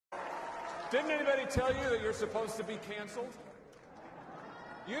Didn't anybody tell you that you're supposed to be canceled?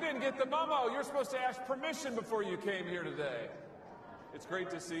 You didn't get the memo. You're supposed to ask permission before you came here today. It's great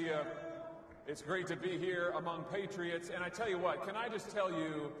to see you. It's great to be here among patriots. And I tell you what, can I just tell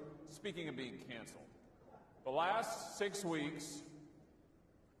you, speaking of being canceled, the last 6 weeks,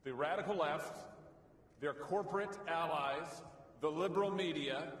 the radical left, their corporate allies, the liberal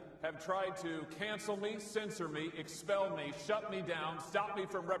media, have tried to cancel me, censor me, expel me, shut me down, stop me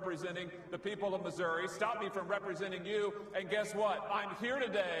from representing the people of Missouri, stop me from representing you, and guess what? I'm here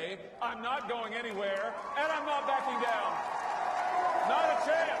today, I'm not going anywhere, and I'm not backing down. Not a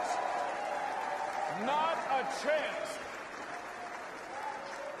chance. Not a chance.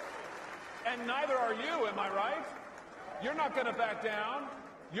 And neither are you, am I right? You're not going to back down.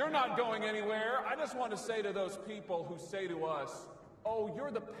 You're not going anywhere. I just want to say to those people who say to us, oh,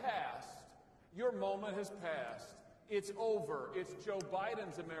 you're the past. Your moment has passed. It's over. It's Joe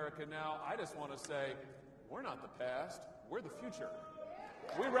Biden's America now. I just want to say, we're not the past. We're the future.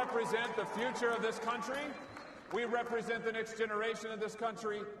 We represent the future of this country. We represent the next generation of this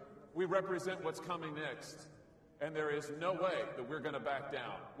country. We represent what's coming next. And there is no way that we're going to back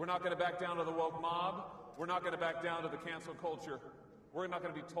down. We're not going to back down to the woke mob. We're not going to back down to the cancel culture. We're not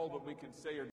going to be told what we can say or